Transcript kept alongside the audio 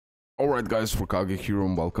Alright guys, RoKage here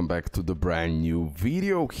and welcome back to the brand new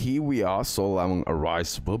video. Here we are,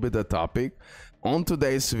 NENEARISE will be the topic. On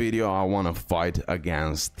today's video I want to fight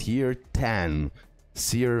against tier 10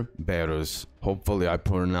 CERBERUS. Hopefully I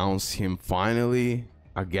pronounce him finally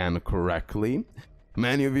again correctly.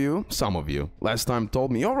 Many of you, some of you, last time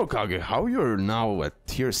told me, "Oh RoKage, how you're now at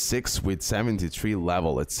tier 6 with 73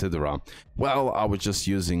 level, etc." Well, I was just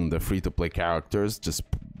using the free-to-play characters, just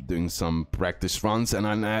doing some practice runs, and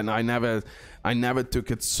I never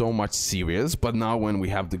took it so much serious. But now when we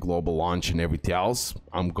have the global launch and everything else,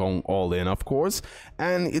 I'm going all in, of course,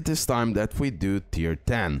 and it is time that we do tier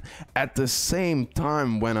 10. At the same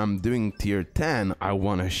time, when I'm doing tier 10, I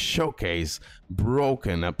want to showcase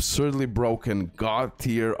broken, absurdly broken god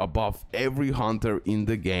tier above every hunter in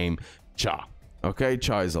the game, Cha. Okay,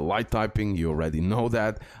 Cha is a light typing, you already know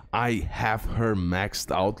that. I have her maxed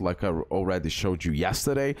out like I already showed you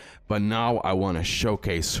yesterday, but now I want to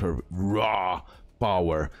showcase her raw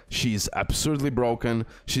power. She's absurdly broken.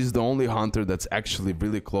 She's the only hunter that's actually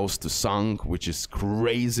really close to Sung, which is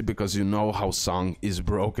crazy because you know how Sung is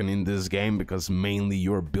broken in this game because mainly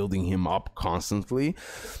you're building him up constantly.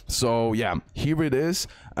 So yeah, here it is.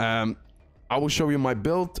 I will show you my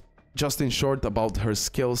build. Just in short about her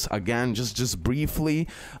skills again, just briefly.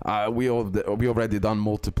 We already done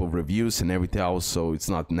multiple reviews and everything else, so it's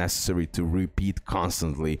not necessary to repeat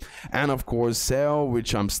constantly. And of course Seo,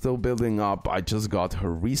 which I'm still building up. I just got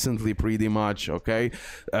her recently pretty much, okay?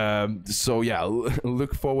 So yeah,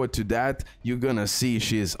 look forward to that. You're gonna see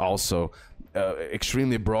she is also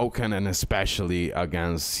extremely broken, and especially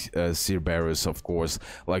against CERBERUS, of course.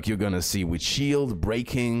 Like you're gonna see with shield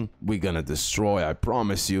breaking, we're gonna destroy, I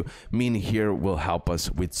promise you. Min here will help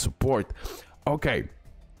us with support. Okay,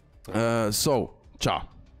 so Cha,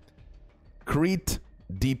 crit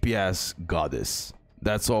DPS goddess.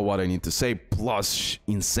 That's all what I need to say, plus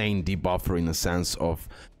insane debuffer in a sense of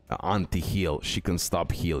anti-heal. She can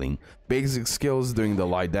stop healing. Basic skills doing the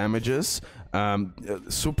light damages.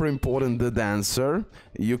 Super important, the dancer.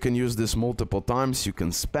 You can use this multiple times, you can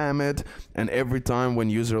spam it, and every time when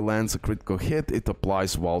user lands a critical hit, it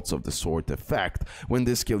applies Waltz of the Sword effect. When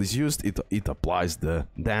this skill is used, it applies the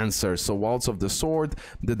dancer. So Waltz of the Sword,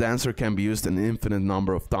 the dancer can be used an infinite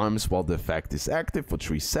number of times while the effect is active for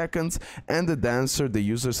 3 seconds, and the dancer, the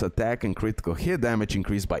user's attack and critical hit damage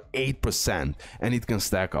increase by 8%, and it can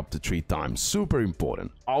stack up to 3 times. Super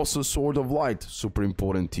important. Also Sword of Light, super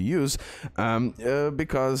important to use,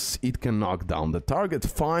 because it can knock down the target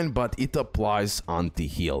fine, but it applies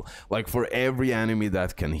anti-heal. Like for every enemy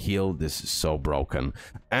that can heal, this is so broken.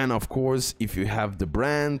 And of course, if you have the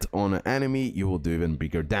brand on an enemy, you will do even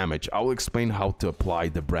bigger damage. I will explain how to apply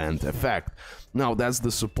the brand effect. Now that's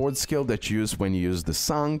the support skill that you use when you use the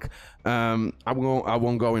Sung. I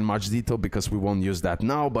won't go in much detail because we won't use that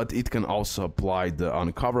now, but it can also apply the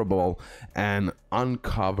uncoverable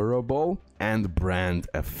and brand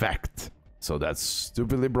effect. So that's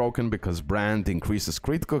stupidly broken because brand increases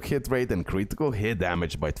critical hit rate and critical hit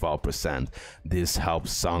damage by 12%. This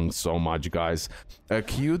helps Sung so much, guys. A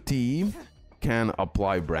QT can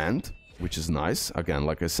apply brand, which is nice. Again,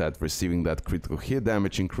 like I said, receiving that critical hit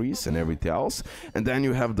damage increase and everything else. And then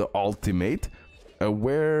you have the ultimate,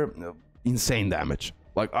 where insane damage.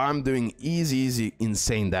 Like I'm doing easy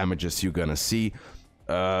insane damages, you're gonna see.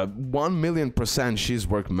 1,000,000% she's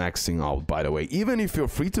worth maxing out, by the way. Even if you're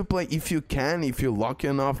free to play, if you're lucky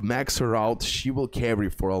enough, max her out. She will carry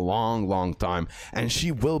for a long time, and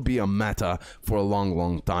she will be a meta for a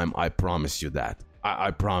long time. I promise you that.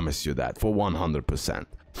 I promise you that for 100%.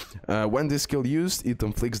 When this skill used, it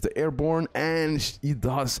inflicts the airborne, and it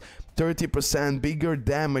does 30% bigger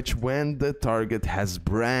damage when the target has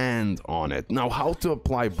brand on it. Now, how to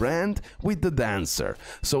apply brand? With the dancer.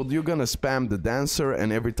 So you're gonna spam the dancer,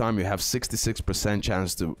 and every time you have 66%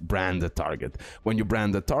 chance to brand the target. When you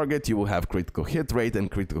brand the target, you will have critical hit rate and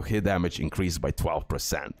critical hit damage increase by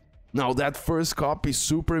 12%. Now that first copy is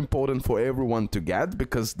super important for everyone to get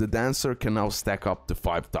because the dancer can now stack up to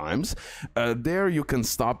 5 times. There you can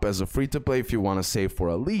stop as a free-to-play if you want to save for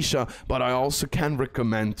Alicia, but I also can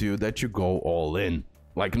recommend to you that you go all in.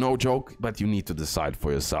 Like no joke, but you need to decide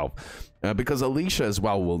for yourself. Because Alicia as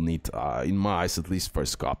well will need, in my eyes, at least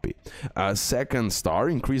first copy. Second star,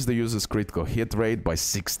 increase the user's critical hit rate by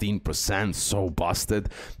 16%, so busted.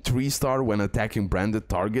 3 star, when attacking branded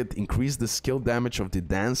target, increase the skill damage of the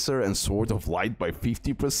dancer and Sword of Light by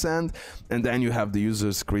 50%. And then you have the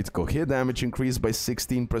user's critical hit damage increase by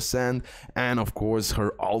 16%. And of course,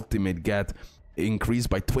 her ultimate get increase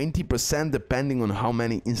by 20% depending on how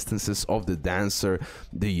many instances of the dancer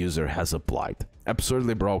the user has applied.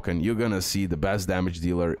 Absurdly broken. You're gonna see the best damage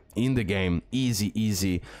dealer in the game.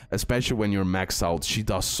 Easy, especially when you're maxed out. She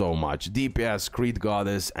does so much. DPS, crit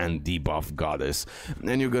goddess, and debuff goddess.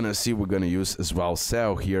 And you're gonna see we're gonna use as well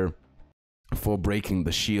Seo here for breaking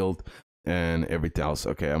the shield and everything else.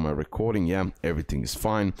 Okay, am I recording? Yeah, everything is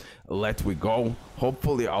fine. Let we go.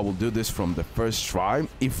 Hopefully I will do this from the first try.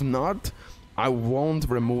 If not, I won't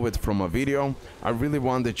remove it from a video. I really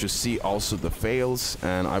want that you see also the fails,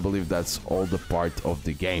 and I believe that's all the part of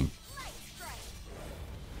the game.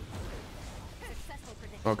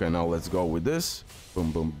 Okay, now let's go with this.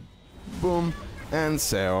 Boom, boom, boom, and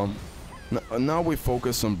Seo. Now we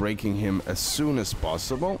focus on breaking him as soon as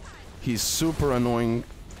possible. He's super annoying,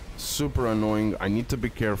 super annoying. I need to be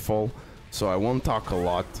careful, so I won't talk a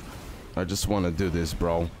lot. I just want to do this,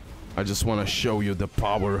 bro. I just want to show you the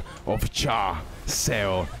power of Cha,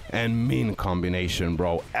 Seo, and Min combination,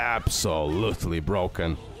 bro. Absolutely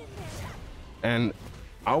broken. And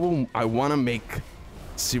I want to make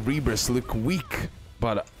Cerberus look weak,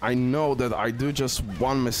 but I know that I do just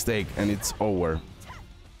one mistake and it's over.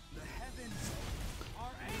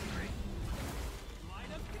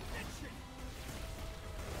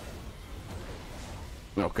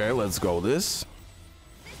 Okay, let's go this.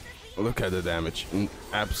 Look at the damage.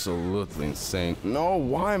 Absolutely insane. No,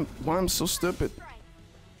 why I'm so stupid?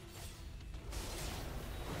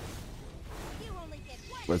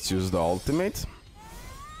 Let's use the ultimate.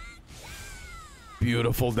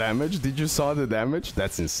 Beautiful damage. Did you saw the damage?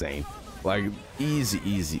 That's insane. Like,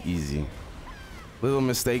 easy. Little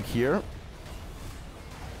mistake here.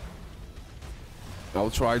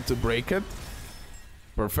 I'll try to break it.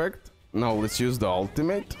 Perfect. Now let's use the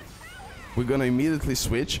ultimate. We're gonna immediately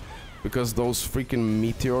switch because those freaking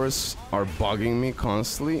meteors are bugging me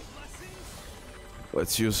constantly.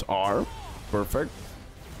 Let's use R. Perfect.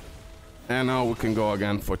 And now we can go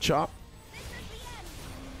again for Chop.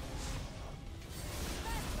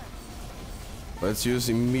 Let's use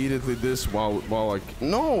immediately this while I...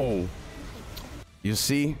 No! You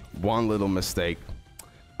see? One little mistake.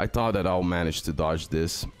 I thought that I'll manage to dodge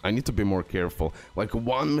this. I need to be more careful. Like,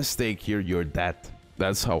 one mistake here, you're dead.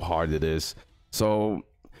 That's how hard it is. So,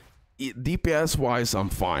 DPS wise, I'm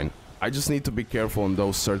fine. I just need to be careful on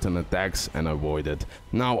those certain attacks and avoid it.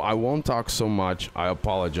 Now, I won't talk so much. I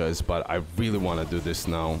apologize, but I really want to do this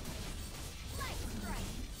now.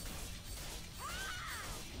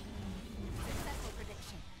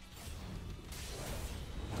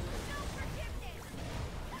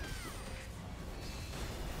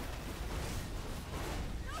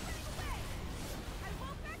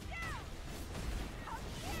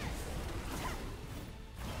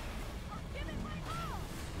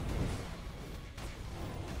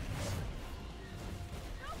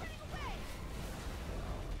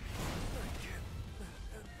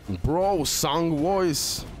 Bro, Sung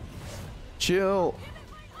voice. Chill.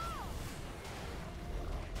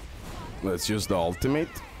 Let's use the ultimate.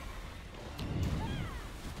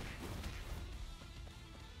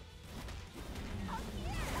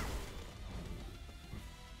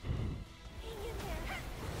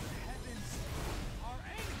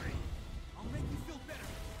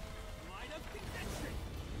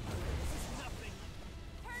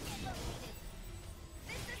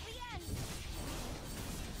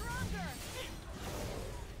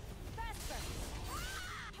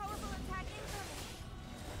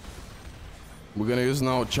 We're gonna use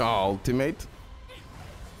now Cha ultimate.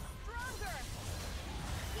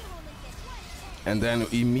 And then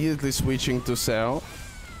immediately switching to Seo.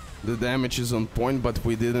 The damage is on point, but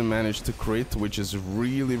we didn't manage to crit, which is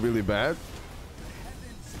really bad.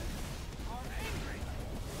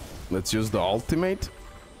 Let's use the ultimate.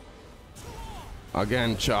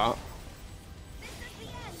 Again, Cha.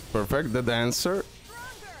 Perfect, the dancer.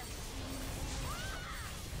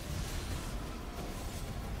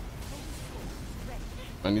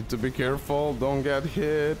 I need to be careful, don't get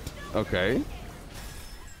hit. Okay.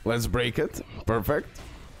 Let's break it. Perfect.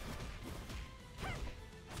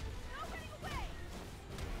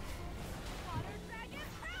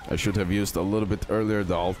 I should have used a little bit earlier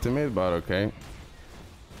the ultimate, but okay.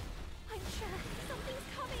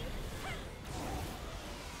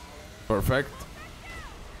 Perfect.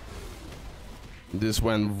 This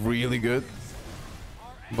went really good.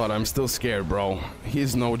 But I'm still scared, bro.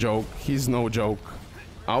 He's no joke. He's no joke.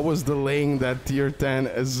 I was delaying that tier 10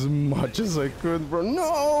 as much as I could, bro.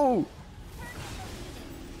 No!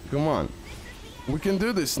 Come on. We can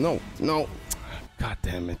do this. No. God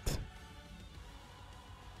damn it.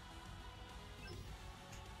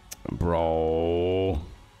 Bro.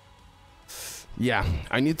 Yeah,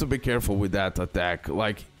 I need to be careful with that attack.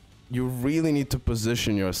 Like, you really need to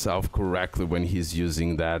position yourself correctly when he's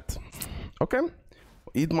using that. Okay.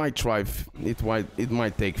 It might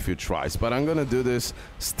take a few tries, but I'm gonna do this.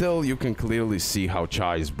 Still, you can clearly see how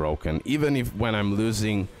Chai is broken. Even if when I'm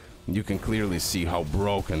losing, you can clearly see how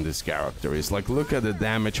broken this character is. Like, look at the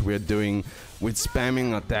damage we're doing with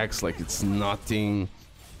spamming attacks like it's nothing.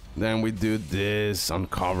 Then we do this,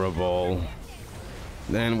 uncoverable.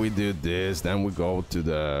 Then we do this, then we go to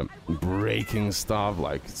the breaking stuff,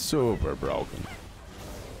 like super broken.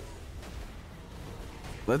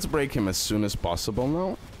 Let's break him as soon as possible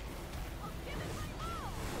now.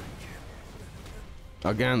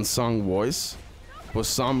 Again, Sung voice. For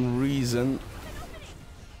some reason.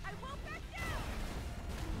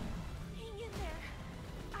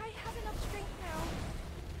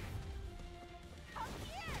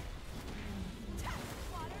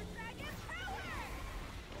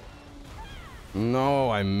 No,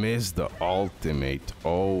 I missed the ultimate.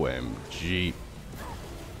 OMG.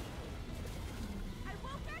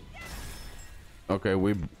 Okay,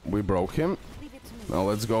 we broke him. Now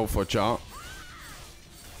let's go for Cha.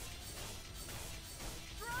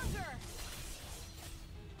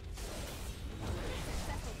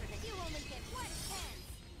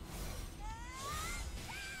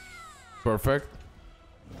 Perfect.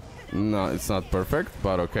 No, it's not perfect,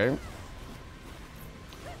 but okay.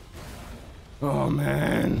 Oh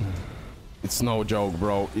man. It's no joke,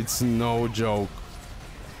 bro. It's no joke.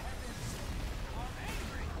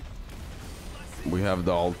 We have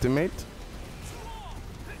the ultimate.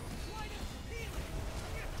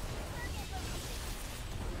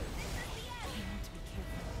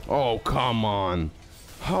 Oh, come on.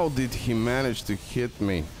 How did he manage to hit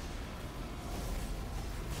me?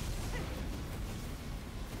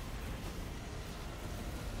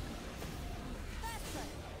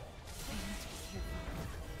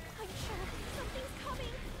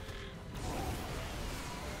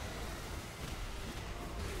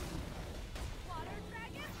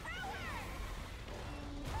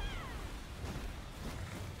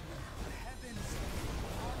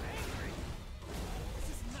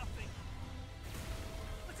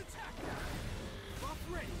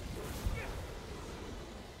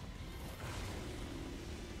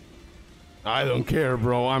 I don't care,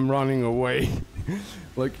 bro. I'm running away.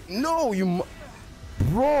 Like, no,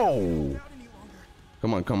 bro.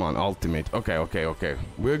 Come on, come on. Ultimate. Okay, okay, okay.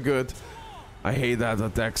 We're good. I hate that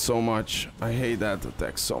attack so much. I hate that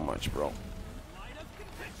attack so much, bro.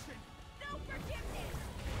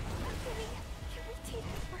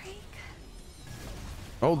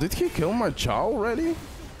 Oh, did he kill my Chow already?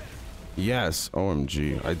 Yes.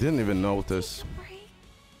 OMG. I didn't even notice.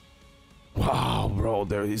 Wow, bro,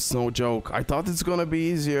 there is no joke. I thought it's gonna be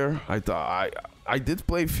easier. I did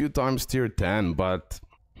play a few times tier 10, but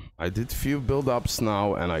I did few build-ups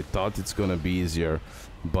now, and I thought it's gonna be easier,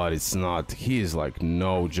 but it's not. He is like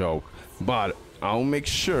no joke. But I'll make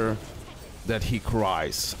sure that he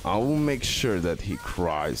cries. I will make sure that he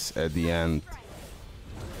cries at the end.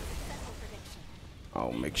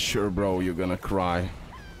 I'll make sure, bro, you're gonna cry.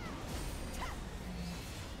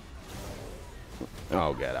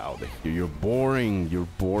 Oh, get out of here. You're boring. You're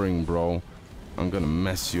boring, bro. I'm gonna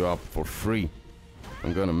mess you up for free.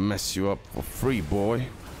 I'm gonna mess you up for free, boy.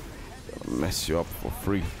 I'm gonna mess you up for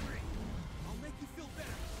free.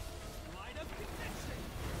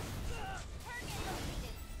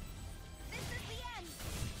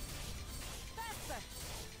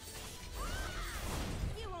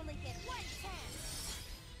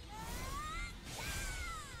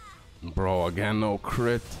 Bro, again, no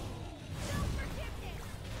crit.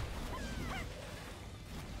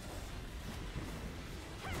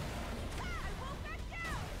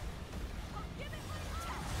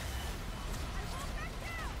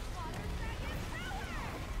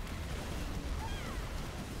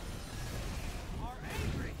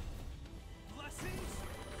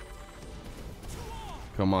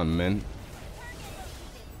 Come on, man.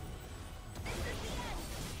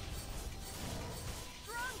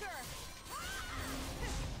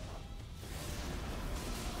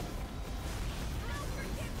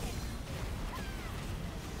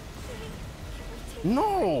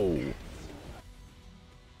 No!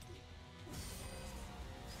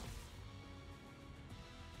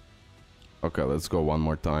 Okay, let's go one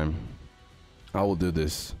more time. I will do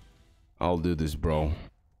this. I'll do this, bro.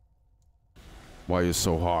 Why are you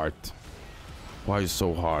so hard? Why are you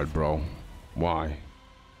so hard, bro? Why?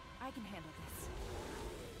 I can handle this.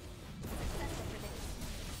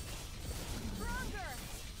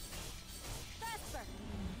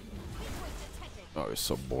 Oh, it's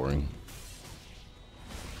so boring.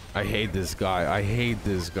 I hate this guy. I hate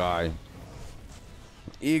this guy.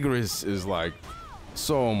 Igris is like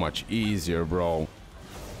so much easier, bro.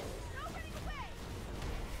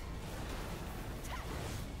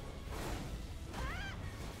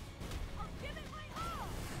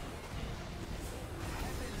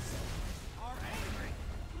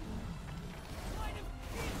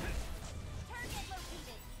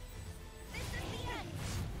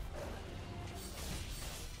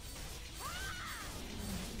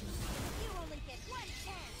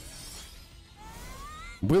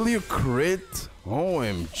 Will you crit?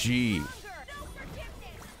 OMG.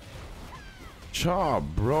 Cha,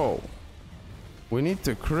 bro. We need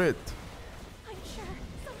to crit. I'm sure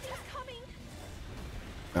something's coming.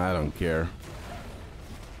 I don't care.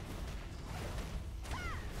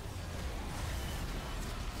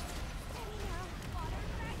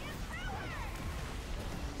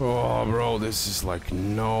 Oh, bro, this is like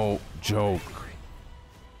no joke.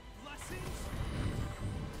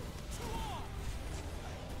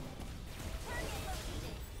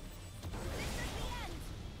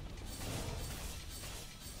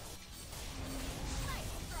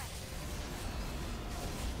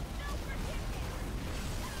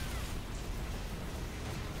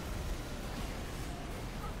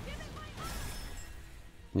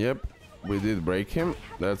 Yep, we did break him.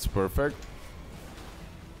 That's perfect.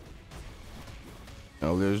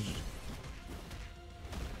 Now there's...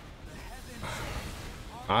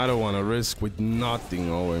 I don't want to risk with nothing,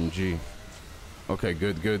 OMG. Okay,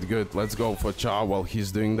 good, good, good. Let's go for Cha while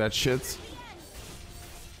he's doing that shit.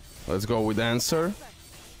 Let's go with Answer.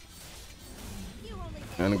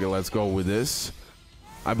 And okay, let's go with this.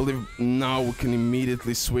 I believe now we can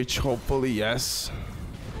immediately switch, hopefully, yes.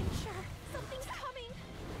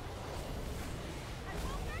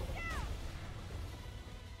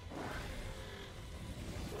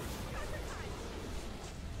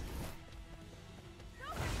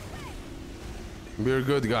 We're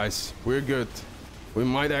good, guys. We're good. We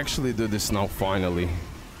might actually do this now, finally.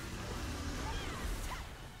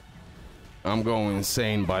 I'm going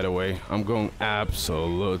insane, by the way. I'm going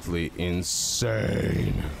absolutely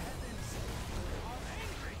insane.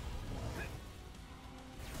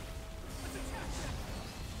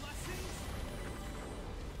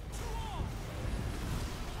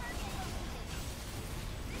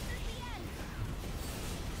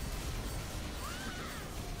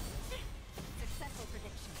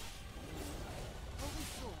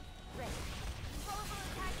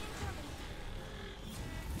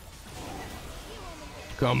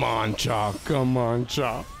 Come on, Cha. Come on,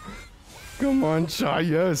 Cha. Come on, Cha.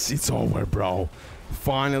 Yes, it's over, bro.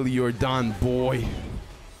 Finally, you're done, boy.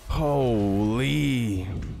 Holy.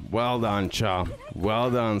 Well done, Cha.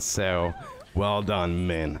 Well done, Seo. Well done,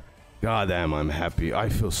 Min. Goddamn, I'm happy. I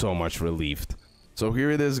feel so much relieved. So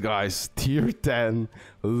here it is, guys. Tier 10.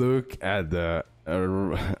 Look at the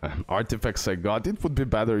artifacts I got. It would be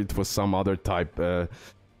better if it was some other type.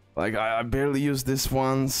 Like, I barely use these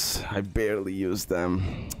ones. I barely use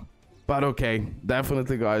them. But okay,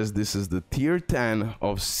 definitely, guys, this is the tier 10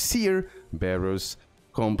 of CERBERUS.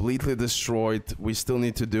 Completely destroyed. We still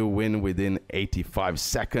need to do win within 85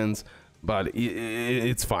 seconds. But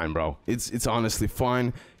it's fine, bro. It's honestly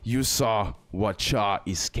fine. You saw what Cha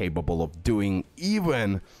is capable of doing,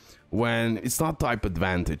 even when it's not type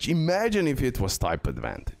advantage. Imagine if it was type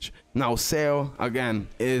advantage. Now Seo, again,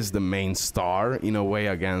 is the main star in a way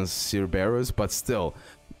against CERBERUS, but still,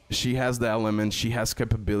 she has the element, she has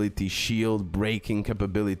capability, shield, breaking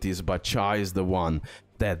capabilities, but Cha is the one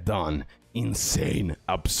that done insane,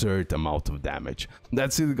 absurd amount of damage.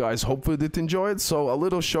 That's it, guys. Hopefully you did enjoy it. So a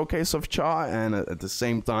little showcase of Cha, and at the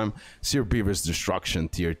same time, CERBERUS Destruction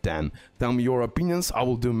tier 10. Tell me your opinions. I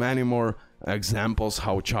will do many more examples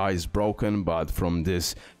how Cha is broken, but from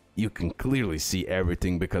this you can clearly see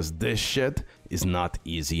everything, because this shit is not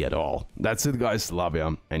easy at all. That's it, guys. Love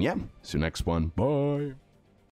ya, and yeah, see you next one. Bye.